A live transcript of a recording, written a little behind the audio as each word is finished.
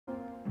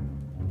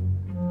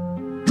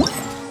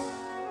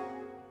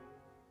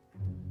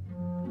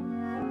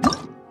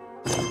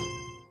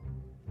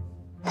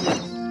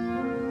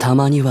た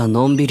まには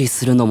のんびり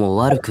するのも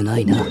悪くな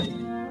いな。Hey,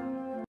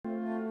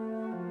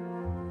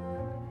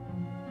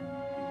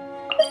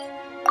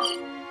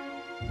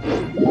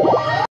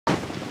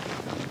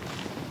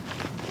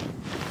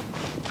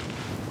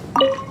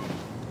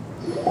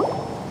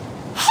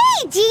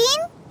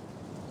 Jean!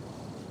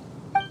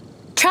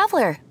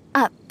 Traveler,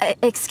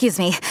 excuse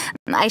me.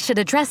 I should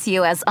address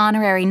you as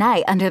honorary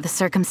knight under the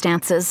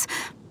circumstances.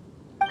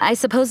 I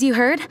suppose you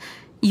heard?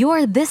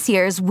 You're this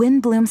year's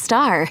Windbloom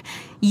Star.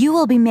 You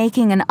will be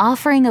making an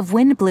offering of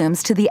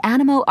Windblooms to the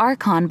Animo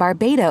Archon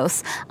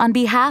Barbados on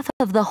behalf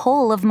of the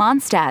whole of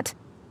Mondstadt.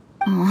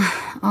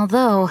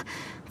 Although,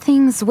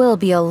 things will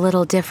be a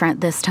little different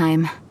this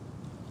time.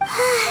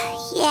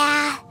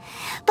 Yeah,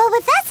 but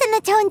with us in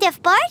the Tone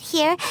Deaf Bard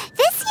here,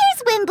 this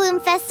year's Windbloom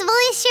Festival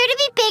is sure to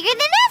be bigger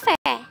than ever.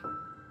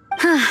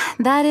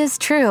 That is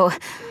true.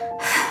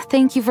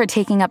 Thank you for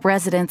taking up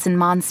residence in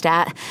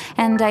Mondstadt,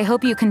 and I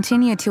hope you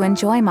continue to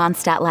enjoy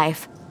Mondstadt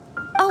life.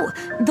 Oh,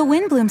 the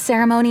Windbloom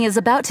ceremony is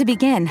about to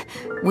begin.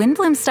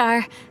 Windbloom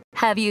Star,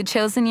 have you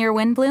chosen your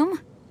Windbloom?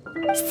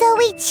 So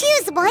we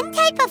choose one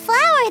type of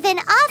flower, then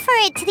offer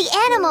it to the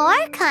Animo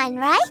Archon,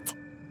 right?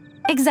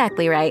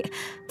 Exactly right.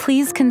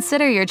 Please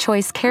consider your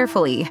choice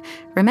carefully.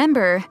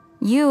 Remember,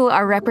 you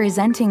are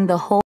representing the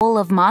whole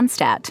of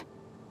Mondstadt.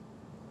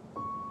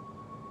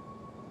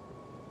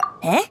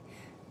 Eh?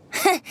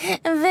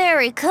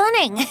 Very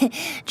cunning.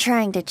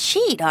 Trying to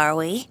cheat, are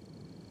we?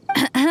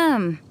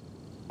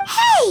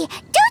 Hey!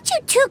 Don't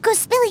you two go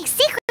spilling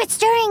secrets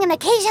during an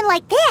occasion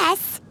like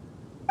this!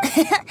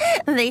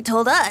 They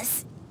told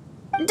us.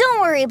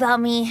 Don't worry about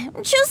me.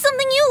 Choose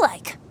something you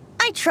like.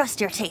 I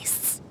trust your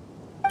tastes.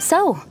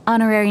 So,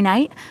 Honorary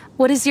Knight,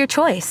 what is your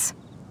choice?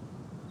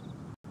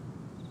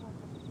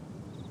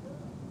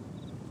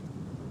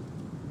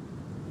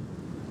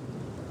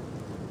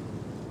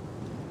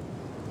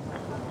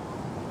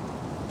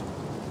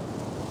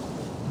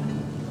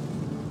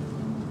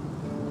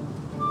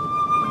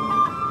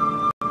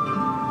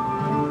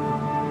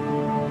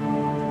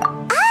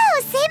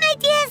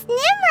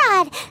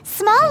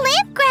 Small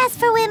lamp grass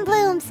for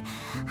Windblooms.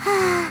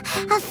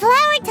 A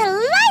flower to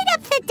light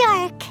up the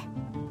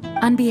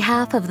dark. On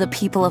behalf of the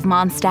people of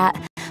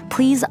Mondstadt,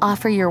 please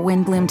offer your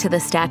Windbloom to the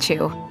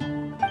statue.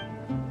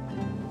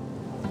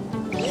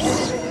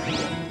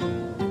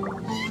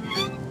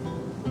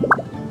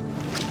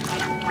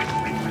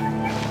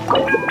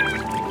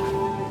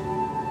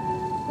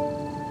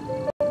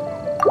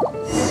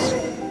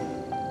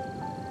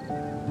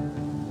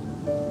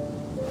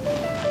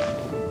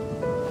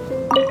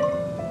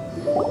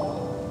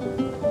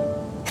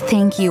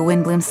 Thank you,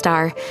 Windbloom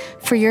Star,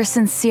 for your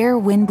sincere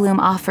Windbloom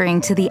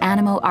offering to the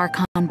Animo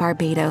Archon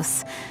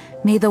Barbados.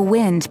 May the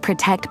wind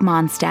protect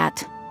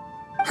Mondstadt.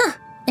 Huh,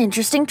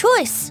 interesting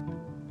choice.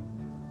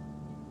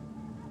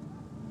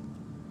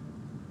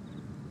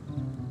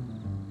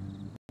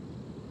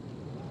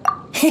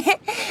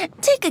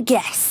 Take a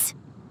guess.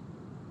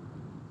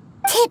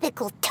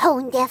 Typical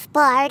tone-deaf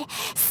bard.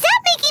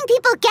 Stop making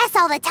people guess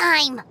all the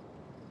time.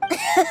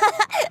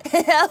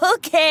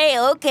 Okay,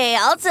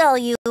 I'll tell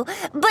you.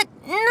 But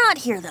not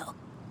here, though.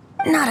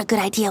 Not a good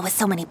idea with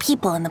so many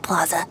people in the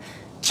plaza.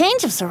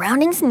 Change of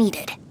surroundings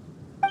needed.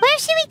 Where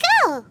should we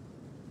go?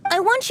 I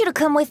want you to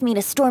come with me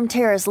to Storm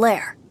Terror's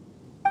lair.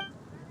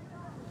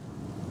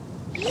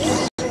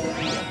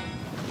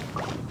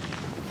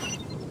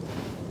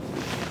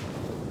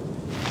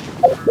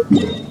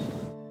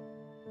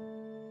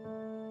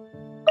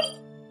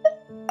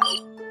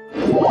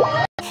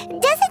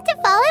 Doesn't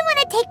Devalen want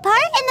to take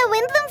part in the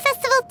Windbloom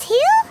Festival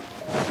too?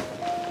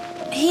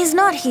 He's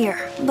not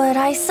here, but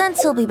I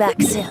sense he'll be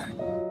back soon.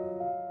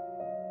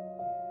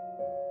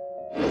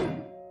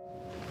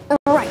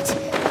 Right,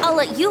 I'll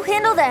let you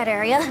handle that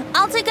area.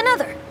 I'll take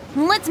another.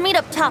 Let's meet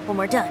up top when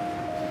we're done.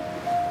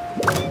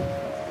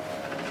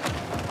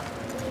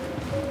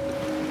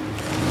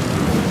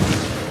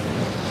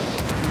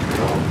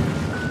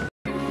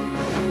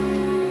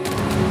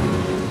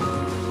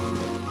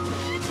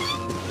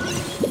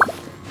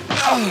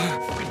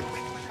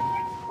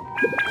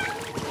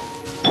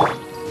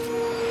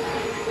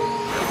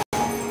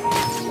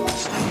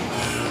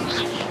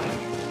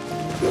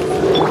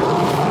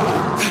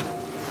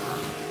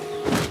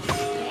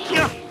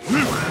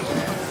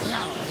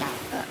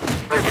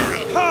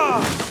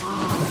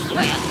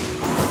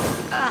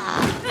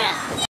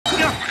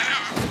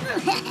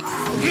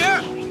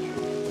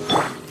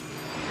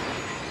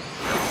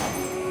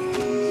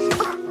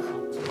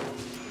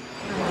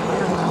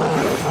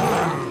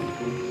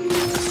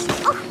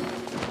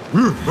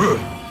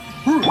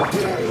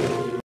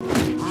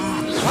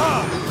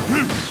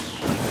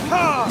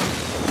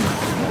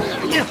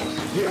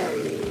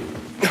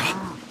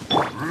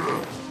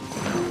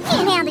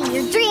 Can't handle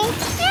your drink.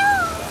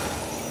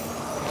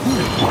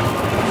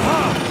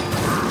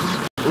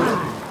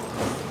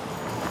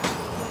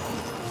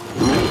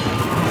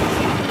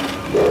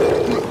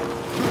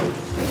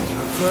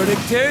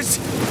 Verdict is...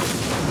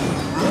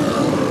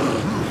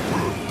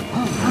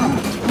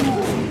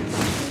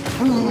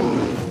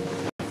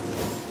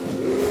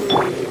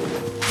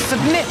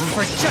 Submit for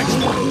for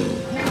judgment!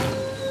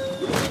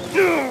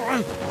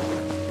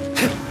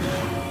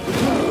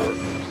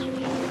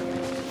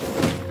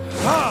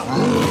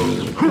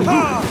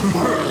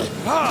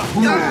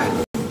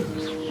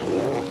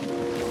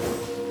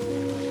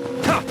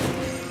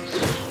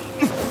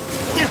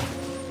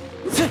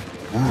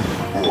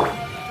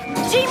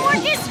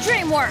 Teamwork is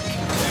dreamwork!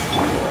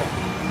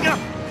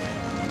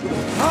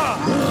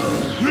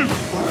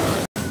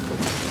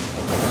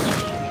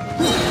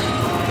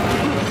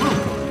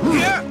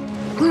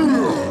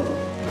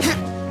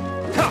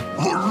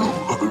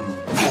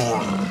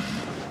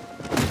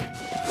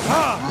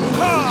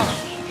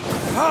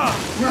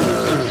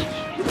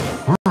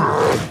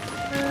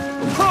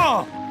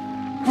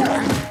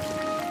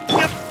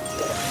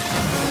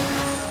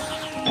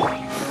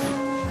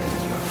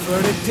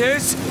 Verdict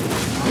is...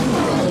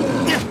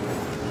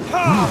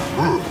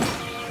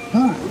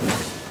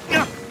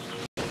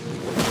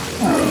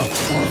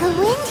 The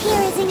wind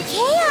here is in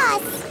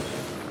chaos.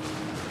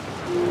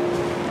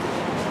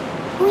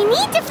 We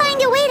need to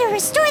find a way to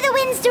restore the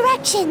wind's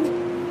direction.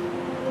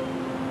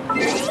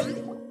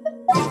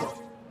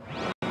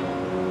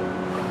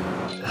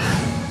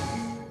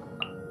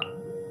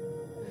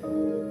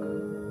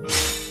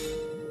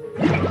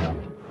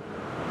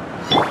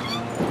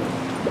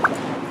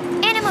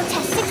 Animal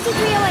test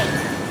 6308.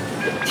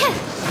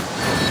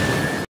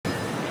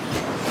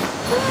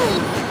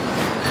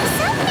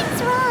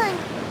 Something's wrong.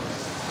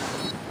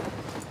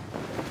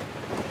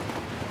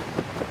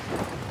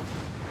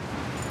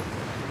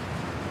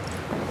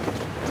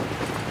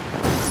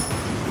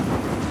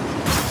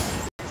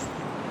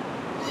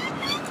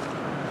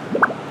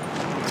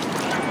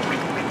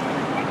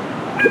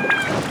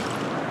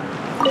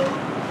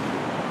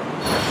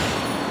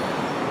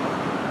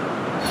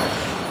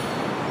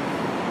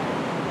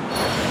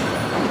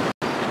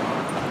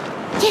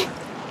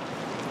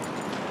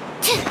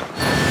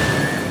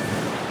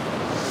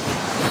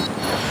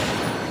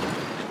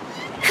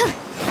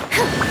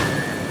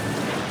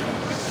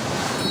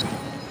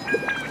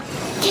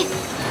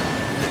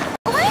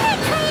 Why not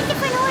try a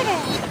different order?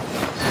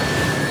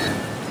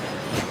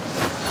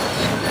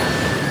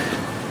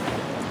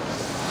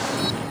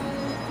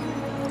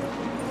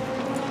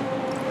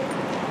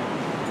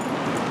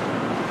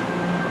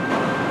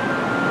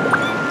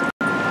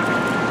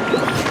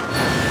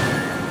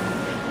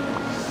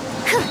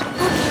 Okay,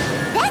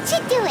 that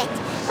should do it.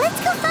 Let's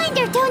go find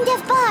our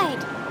tone-deaf bard.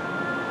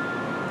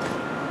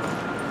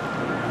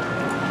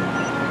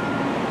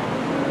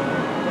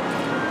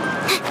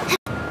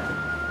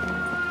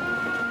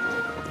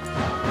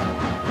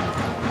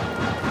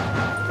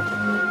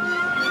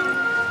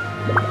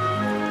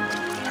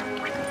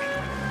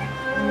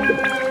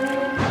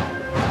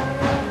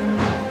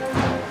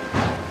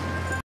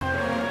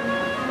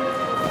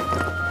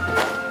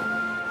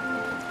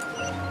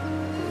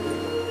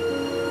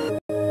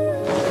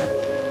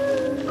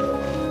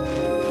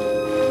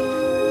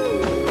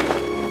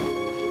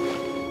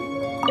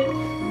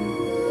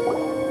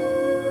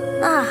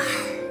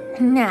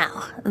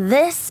 Now,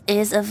 this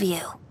is a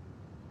view.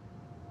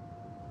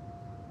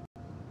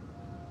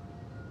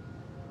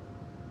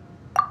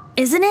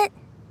 Isn't it?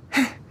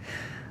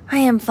 I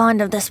am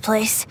fond of this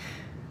place.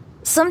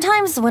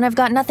 Sometimes when I've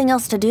got nothing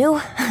else to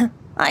do,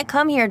 I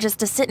come here just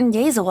to sit and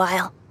gaze a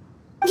while.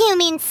 You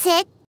mean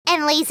sit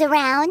and laze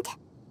around?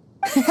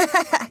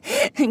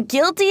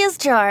 Guilty as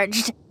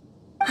charged.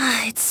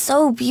 It's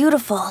so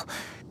beautiful.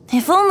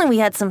 If only we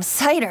had some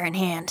cider in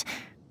hand.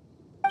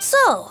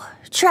 So,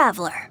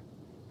 traveler,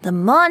 the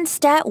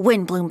Mondstadt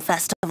Windbloom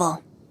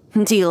Festival.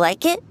 Do you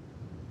like it?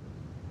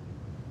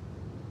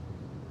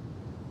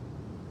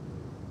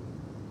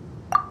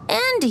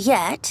 And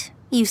yet,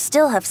 you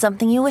still have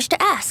something you wish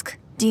to ask,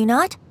 do you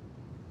not?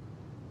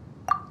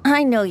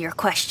 I know your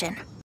question.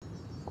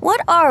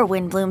 What are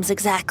Windblooms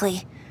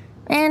exactly?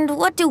 And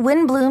what do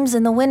Windblooms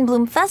and the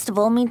Windbloom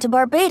Festival mean to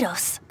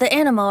Barbados, the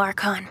Animo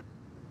Archon?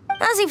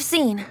 As you've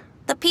seen,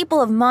 the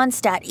people of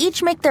Mondstadt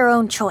each make their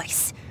own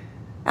choice.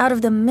 Out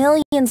of the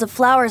millions of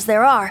flowers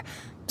there are,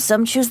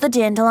 some choose the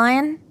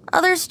dandelion,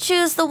 others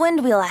choose the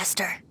windwheel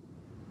aster.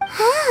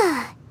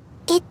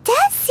 It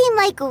does seem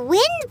like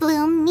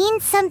Windbloom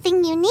means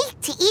something unique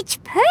to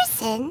each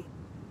person.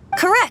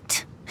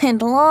 Correct,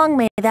 and long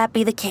may that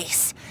be the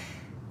case.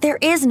 There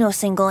is no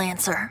single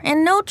answer,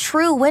 and no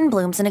true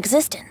Windblooms in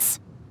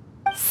existence.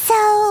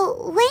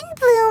 So,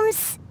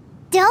 Windblooms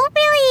don't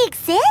really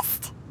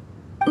exist?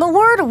 The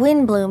word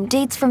Windbloom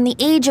dates from the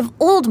age of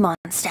Old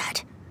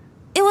Mondstadt.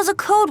 It was a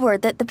code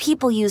word that the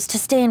people used to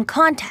stay in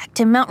contact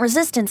and mount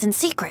resistance in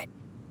secret.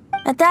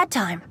 At that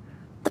time,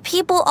 the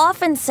people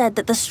often said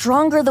that the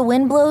stronger the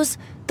wind blows,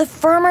 the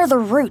firmer the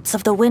roots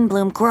of the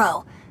Windbloom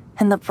grow,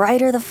 and the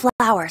brighter the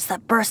flowers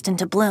that burst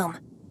into bloom.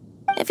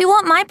 If you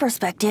want my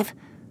perspective,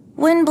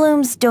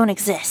 Windblooms don't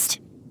exist.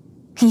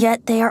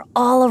 Yet they are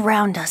all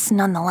around us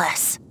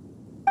nonetheless.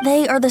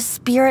 They are the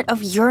spirit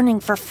of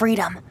yearning for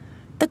freedom,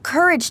 the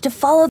courage to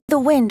follow the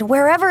wind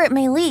wherever it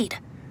may lead.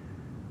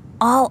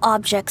 All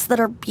objects that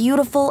are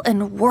beautiful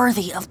and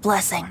worthy of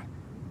blessing.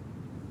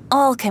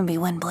 All can be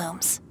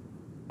Windblooms.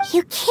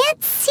 You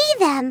can't see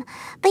them,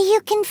 but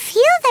you can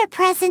feel their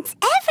presence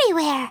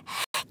everywhere,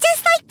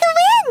 just like the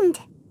wind.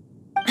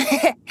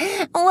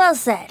 Well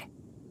said.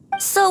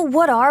 So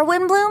what are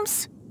wind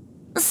blooms?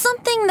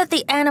 Something that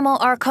the animal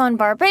Archon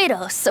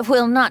Barbados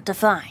will not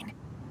define.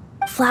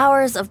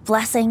 Flowers of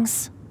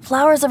blessings,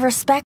 flowers of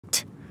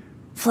respect,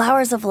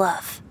 flowers of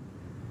love.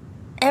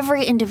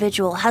 Every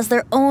individual has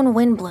their own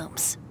wind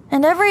blooms,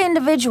 and every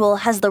individual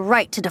has the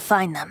right to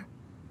define them.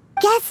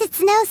 Guess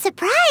it's no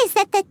surprise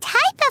that the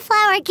type of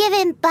flower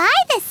given by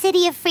the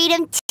City of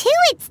Freedom to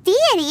its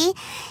deity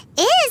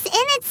is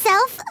in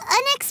itself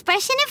an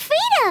expression of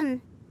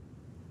freedom.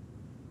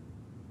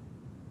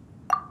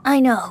 I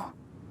know.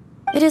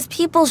 It is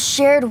people's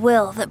shared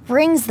will that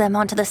brings them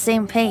onto the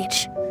same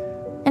page.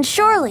 And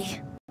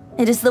surely,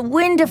 it is the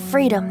wind of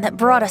freedom that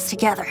brought us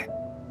together.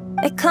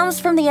 It comes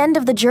from the end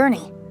of the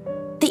journey,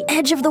 the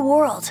edge of the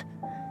world,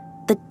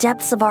 the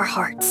depths of our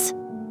hearts.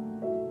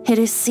 It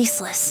is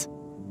ceaseless.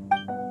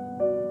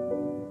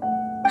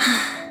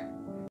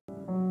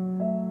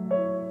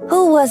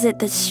 Who was it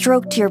that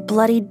stroked your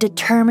bloodied,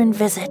 determined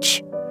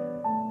visage?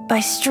 By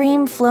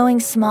stream flowing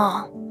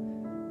small,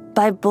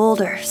 by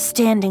boulder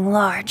standing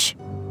large.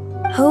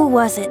 Who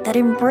was it that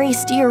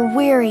embraced your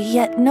weary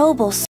yet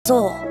noble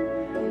soul?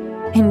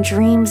 In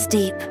dreams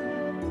deep,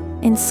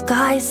 in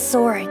skies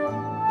soaring,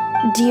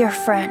 dear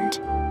friend,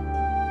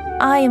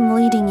 I am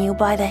leading you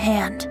by the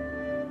hand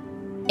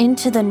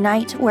into the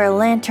night where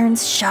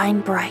lanterns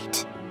shine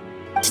bright,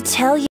 to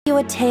tell you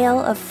a tale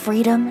of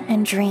freedom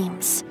and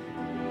dreams,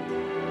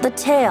 the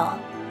tale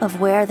of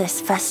where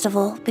this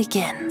festival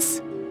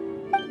begins.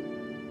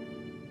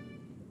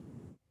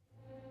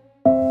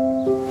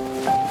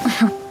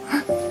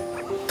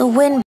 The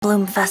Wind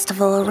Bloom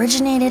Festival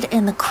originated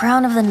in the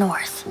Crown of the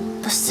North,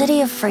 the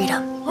City of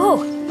Freedom.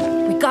 Oh,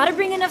 we gotta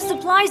bring enough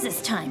supplies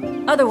this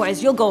time.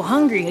 Otherwise, you'll go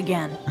hungry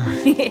again.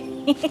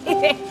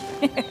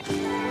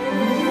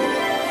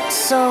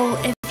 So,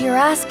 if you're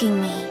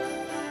asking me...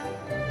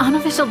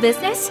 Unofficial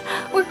business?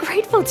 We're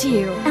grateful to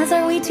you. As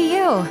are we to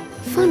you.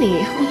 Funny,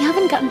 we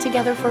haven't gotten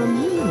together for a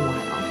little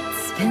while.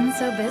 It's been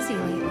so busy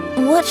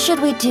lately. What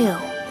should we do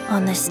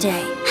on this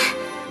day?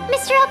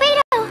 Mr.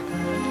 Albedo!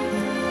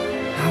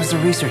 How's the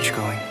research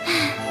going?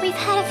 We've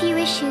had a few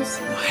issues.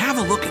 Have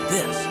a look at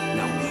this.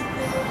 No.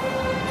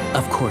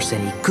 Of course,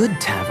 any good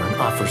tavern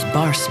offers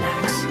bar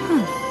snacks.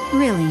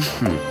 Really?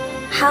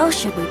 How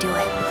should we do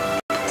it?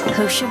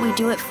 Who should we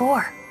do it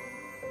for?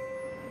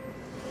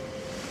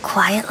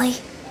 Quietly?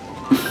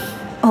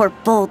 Or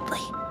boldly?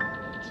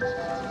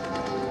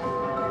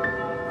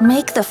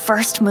 Make the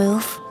first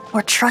move,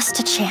 or trust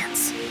to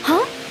chance.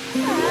 Huh?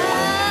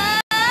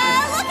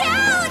 Look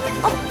out!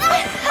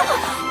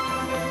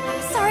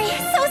 Sorry,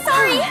 so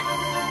sorry.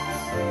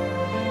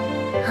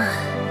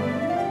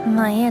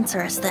 My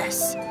answer is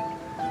this.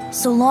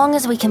 So long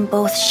as we can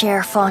both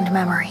share fond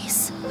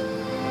memories.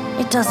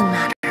 It doesn't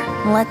matter.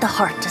 Let the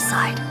heart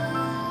decide.